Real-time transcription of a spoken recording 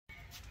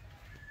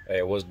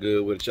Hey, what's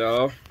good with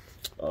y'all?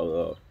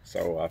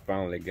 So I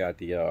finally got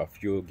the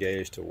fuel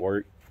gauge to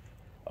work.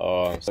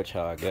 That's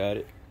how I got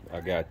it.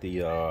 I got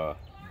the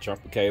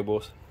jumper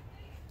cables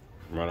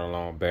running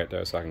along back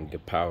there so I can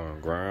get power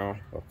and ground.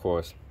 Of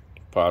course,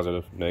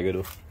 positive,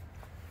 negative.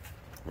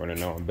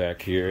 Running on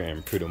back here,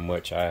 and pretty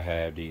much I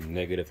have the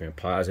negative and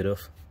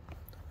positive.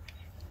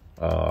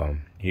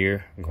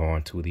 Here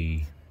going to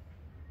the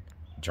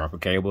jumper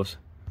cables.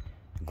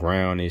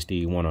 Ground is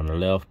the one on the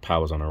left,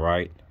 power's on the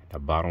right. The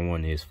bottom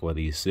one is for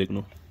the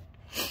signal.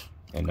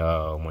 And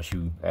once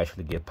you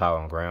actually get power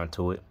and ground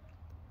to it,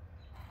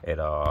 it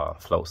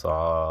floats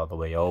all the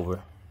way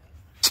over.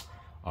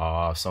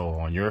 So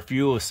on your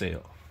fuel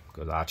cell,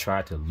 because I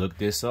tried to look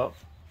this up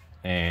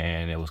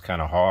and it was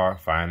kind of hard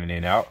finding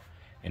it out.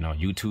 And on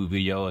YouTube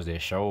videos that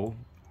show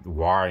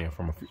wiring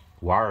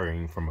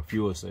from a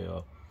fuel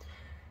cell,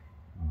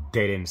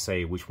 they didn't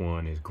say which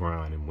one is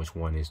ground and which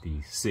one is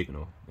the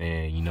signal.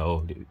 And you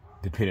know,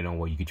 depending on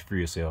where you get your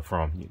fuel cell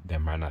from, there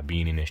might not be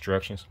any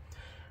instructions.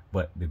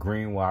 But the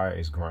green wire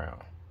is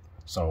ground.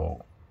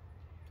 So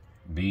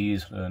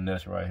these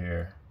nuts right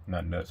here,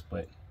 not nuts,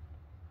 but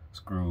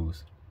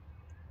screws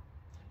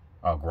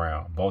are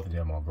ground. Both of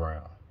them are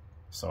ground.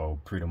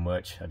 So pretty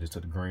much I just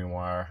took the green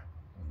wire,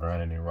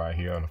 grounded it right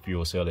here on the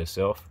fuel cell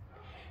itself.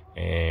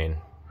 And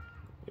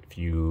if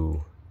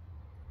you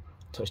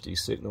touch the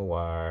signal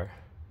wire,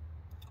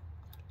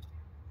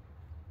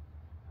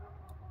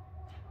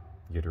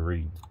 get a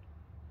read.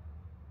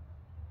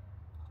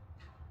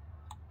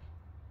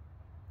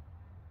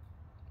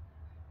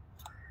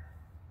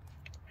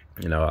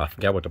 You know, I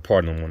forgot what the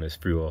part number on this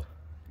fuel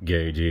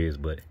gauge is,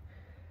 but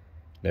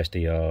that's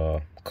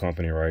the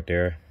company right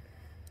there,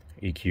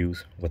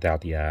 EQs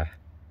without the I.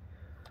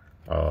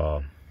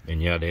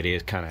 And yeah, that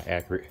is kind of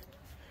accurate.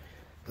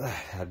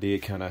 I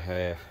did kind of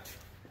have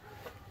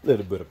a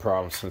little bit of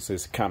problems since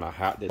it's kind of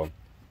hot.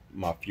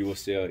 My fuel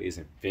cell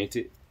isn't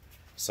vented,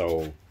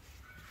 so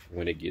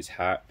when it gets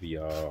hot,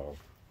 the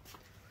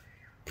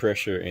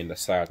pressure in the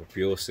side of the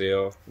fuel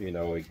cell, you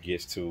know, it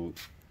gets to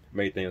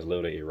make things a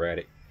little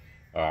erratic.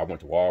 I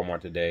went to Walmart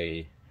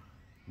today,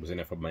 was in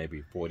there for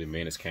maybe 40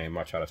 minutes, came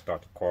out, tried to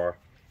start the car,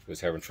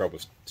 was having trouble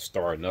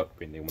starting up,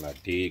 and then when I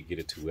did get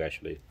it to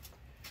actually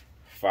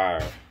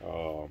fire,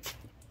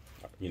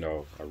 you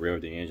know, I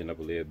revved the engine up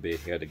a little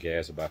bit, had the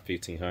gas about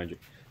 1500,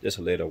 just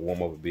to let it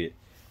warm up a bit,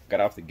 got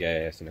off the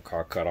gas and the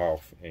car cut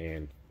off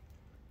and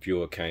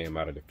fuel came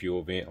out of the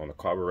fuel vent on the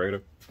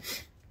carburetor.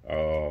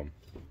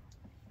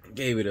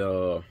 Gave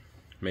it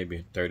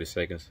maybe 30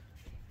 seconds.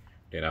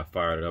 Then I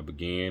fired it up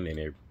again and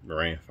it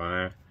ran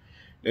fine.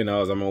 Then I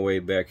was on my way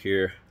back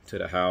here to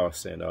the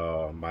house and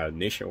my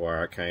ignition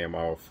wire came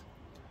off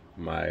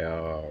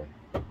my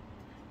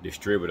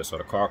distributor, so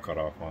the car cut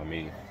off on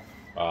me.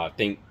 I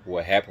think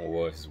what happened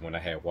was when I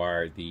had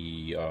wired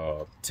the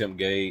temp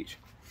gauge,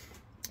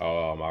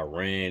 I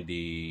ran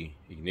the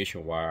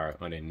ignition wire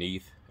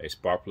underneath a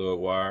spark plug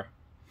wire,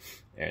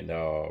 and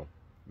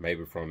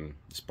maybe from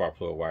the spark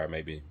plug wire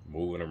maybe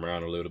moving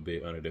around a little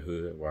bit under the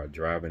hood while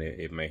driving it,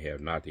 it may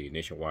have knocked the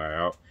ignition wire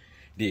out.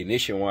 The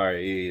ignition wire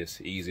is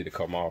easy to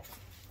come off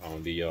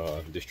on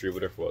the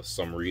distributor for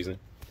some reason.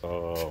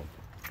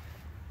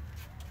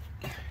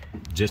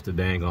 Just the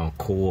dang on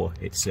coil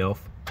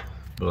itself.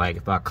 But like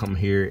if I come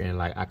here and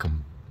like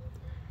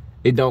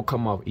it don't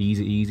come off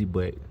easy,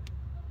 but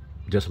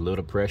just a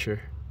little pressure,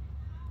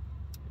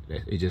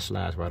 it just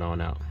slides right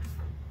on out.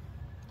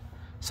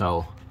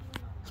 So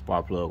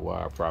spark plug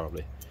wire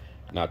probably,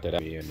 not that I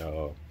mean,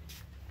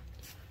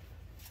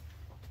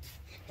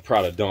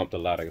 probably dumped a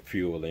lot of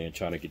fuel in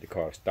trying to get the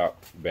car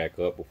stopped back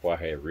up before I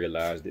had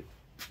realized it.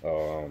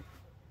 Because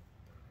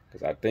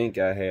I think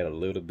I had a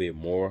little bit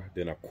more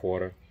than a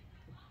quarter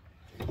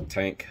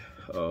tank,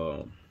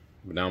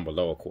 down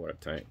below a quarter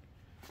tank.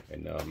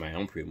 And man,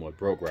 I'm pretty much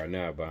broke right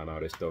now buying all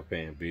this stuff,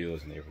 paying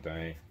bills and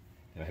everything.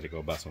 And I had to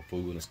go buy some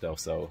food and stuff,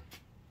 so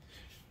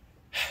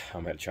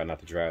I'm gonna try not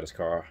to drive this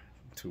car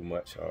too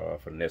much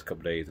for the next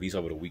couple days. At least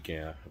over the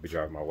weekend, I'll be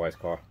driving my wife's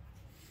car.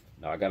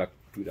 Now I got a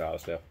few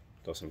dollars left,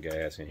 throw some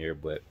gas in here,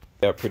 but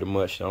yeah, pretty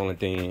much the only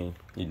thing,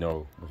 you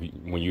know,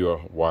 when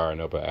you're wiring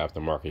up an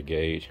aftermarket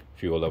gauge,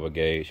 fuel level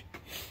gauge,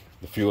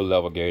 the fuel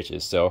level gauge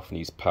itself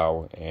needs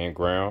power and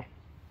ground.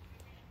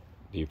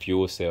 The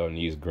fuel cell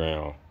needs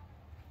ground.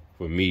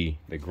 For me,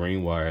 the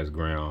green wire is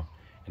ground,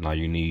 and all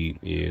you need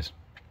is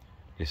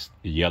this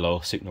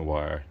yellow signal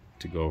wire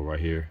to go right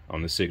here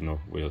on the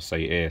signal. We'll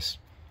say S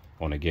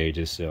on the gauge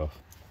itself,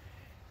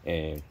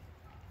 and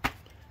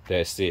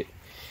that's it.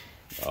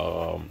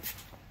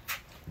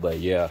 But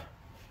yeah,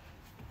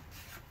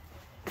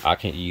 I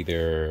can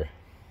either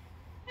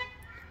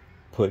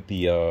put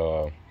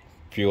the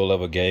fuel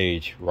level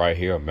gauge right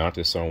here, mount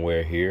it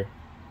somewhere here,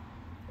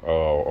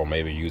 or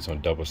maybe use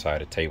on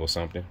double-sided tape or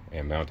something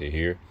and mount it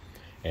here,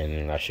 and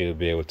then I should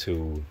be able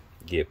to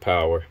get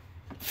power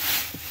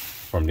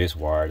from this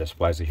wire that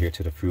splices here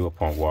to the fuel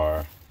pump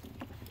wire.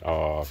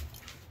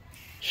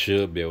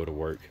 Should be able to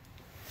work.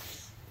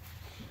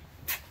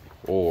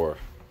 Or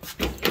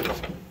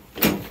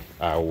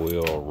I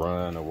will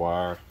run a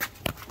wire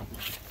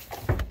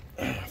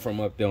from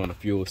up there on the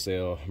fuel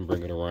cell and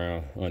bring it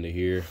around under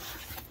here.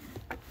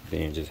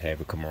 Then just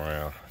have it come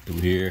around through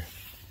here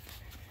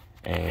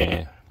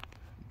and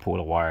pull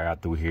the wire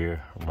out through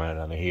here, run it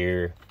under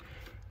here,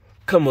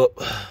 come up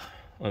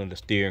under the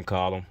steering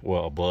column,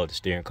 well above the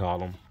steering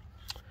column,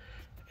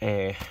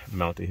 and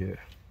mount it here.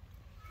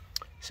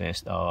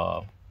 Since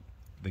the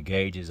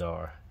gauges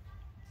are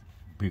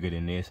bigger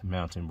than this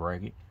mounting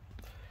bracket,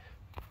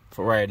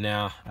 for right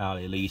now I'll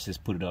at least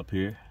just put it up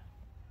here.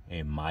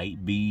 It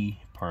might be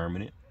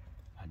permanent,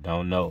 I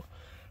don't know.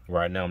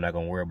 Right now I'm not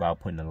gonna worry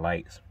about putting the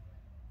lights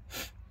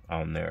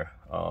on there.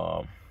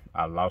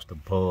 I lost the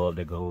bulb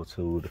that goes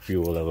to the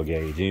fuel level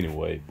gauge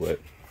anyway, but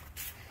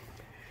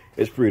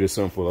it's pretty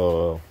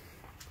simple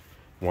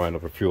wind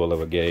up a fuel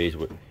level gauge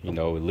with, you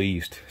know, at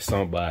least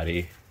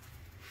somebody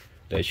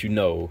that you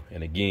know.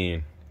 And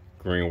again,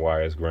 green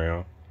wire is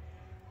ground,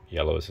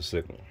 yellow is a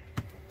signal.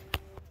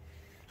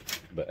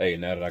 But hey,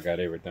 now that I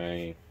got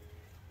everything,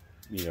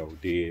 you know,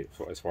 did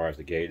as far as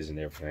the gauges and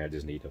everything, I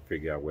just need to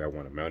figure out where I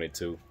want to mount it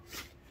to.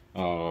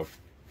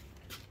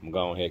 I'm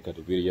going ahead and cut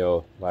the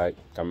video, like,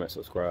 comment,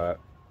 subscribe.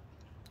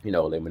 You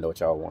know, let me know what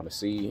y'all want to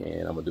see,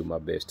 and I'm gonna do my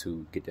best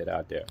to get that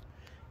out there.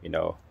 You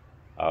know,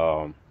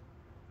 for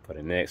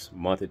the next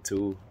month or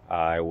two,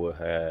 I will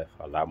have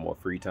a lot more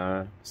free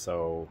time.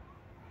 So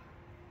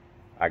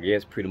I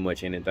guess pretty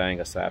much anything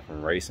aside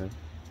from racing.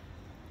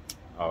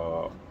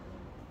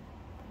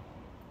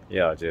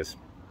 Yeah, just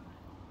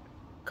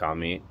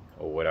comment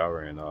or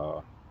whatever, and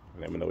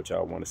let me know what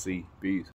y'all want to see. Peace.